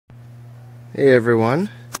Hey everyone.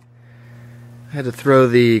 I had to throw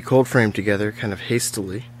the cold frame together kind of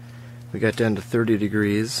hastily. We got down to 30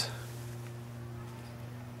 degrees.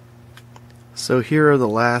 So here are the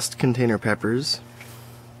last container peppers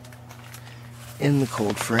in the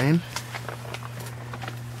cold frame.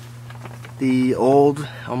 The old,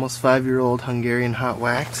 almost 5-year-old Hungarian hot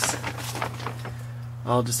wax.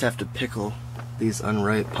 I'll just have to pickle these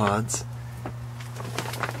unripe pods.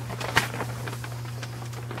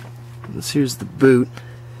 Here's the boot.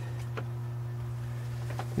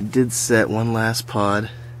 It did set one last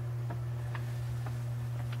pod.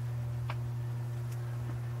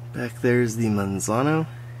 Back there's the manzano.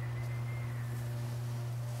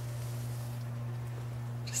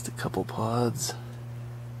 Just a couple pods.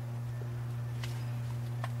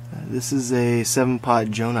 This is a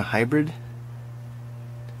 7-pod Jonah hybrid.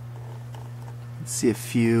 Let's see a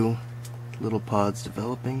few little pods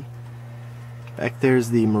developing. Back there's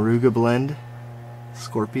the Moruga blend,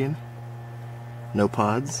 Scorpion, no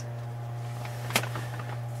pods.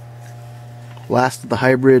 Last of the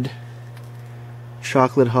hybrid,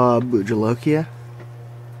 Chocolate Hob Bujalokia,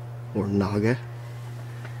 or Naga,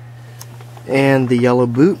 and the yellow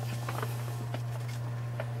boot.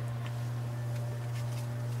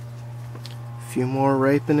 A few more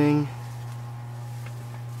ripening.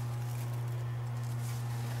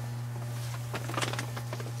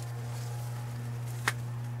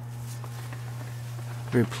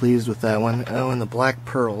 Very pleased with that one. Oh, and the black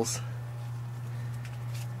pearls.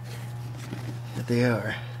 There they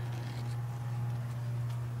are.